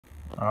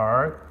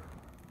Alright,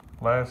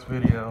 last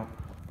video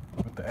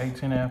with the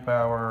 18 amp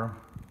hour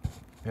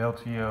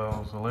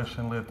LTOs, the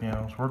Lishen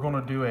lithiums. We're going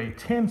to do a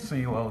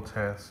 10C load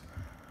test.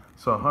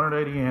 So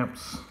 180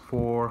 amps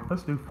for,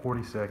 let's do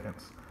 40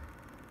 seconds.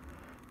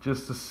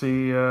 Just to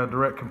see a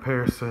direct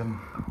comparison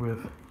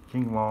with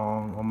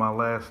yinlong on my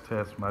last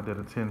test when I did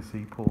a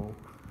 10C pull.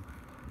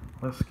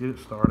 Let's get it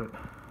started.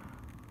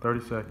 30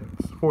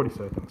 seconds, 40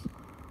 seconds.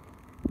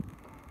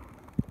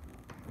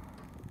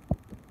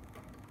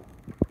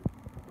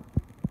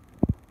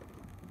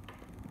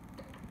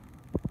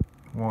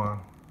 One,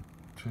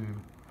 two,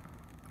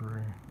 3,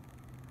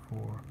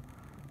 4,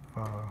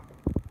 5,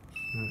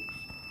 6,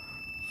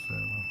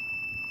 7,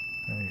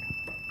 8,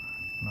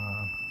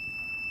 9,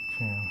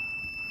 10,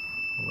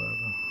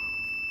 11,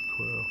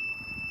 12,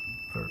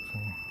 13,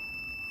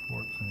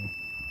 14,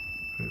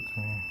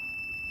 15,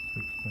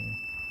 16,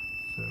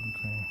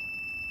 17,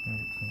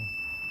 18,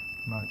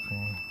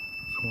 19,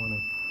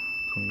 20,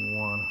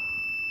 21,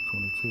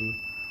 22,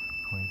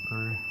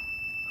 23,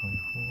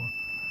 24,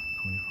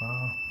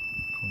 25,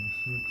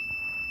 26,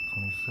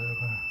 27,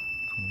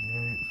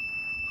 28,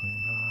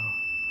 29,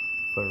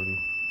 30,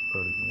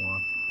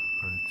 31,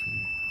 32,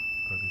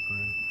 33,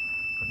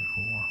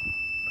 34,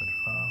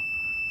 35,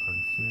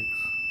 36,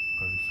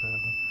 37,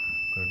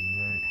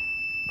 38,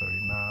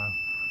 39,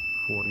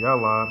 40. I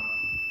lied.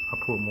 I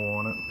put more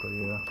on it, but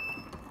yeah.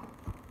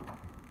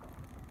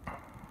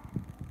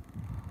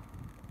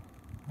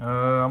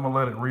 I'm gonna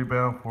let it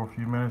rebound for a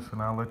few minutes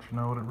and I'll let you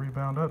know what it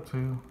rebound up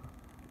to.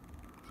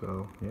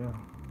 So yeah,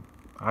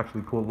 I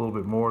actually pulled a little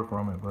bit more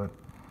from it, but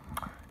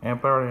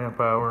amp hour to amp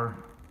hour,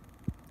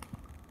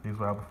 these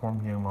will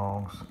outperform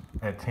yinlongs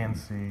at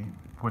 10C.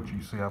 What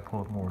you see, I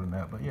pulled more than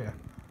that, but yeah.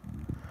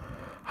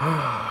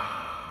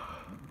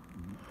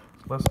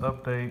 So let's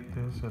update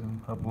this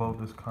and upload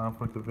this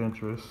conflict of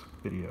interest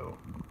video.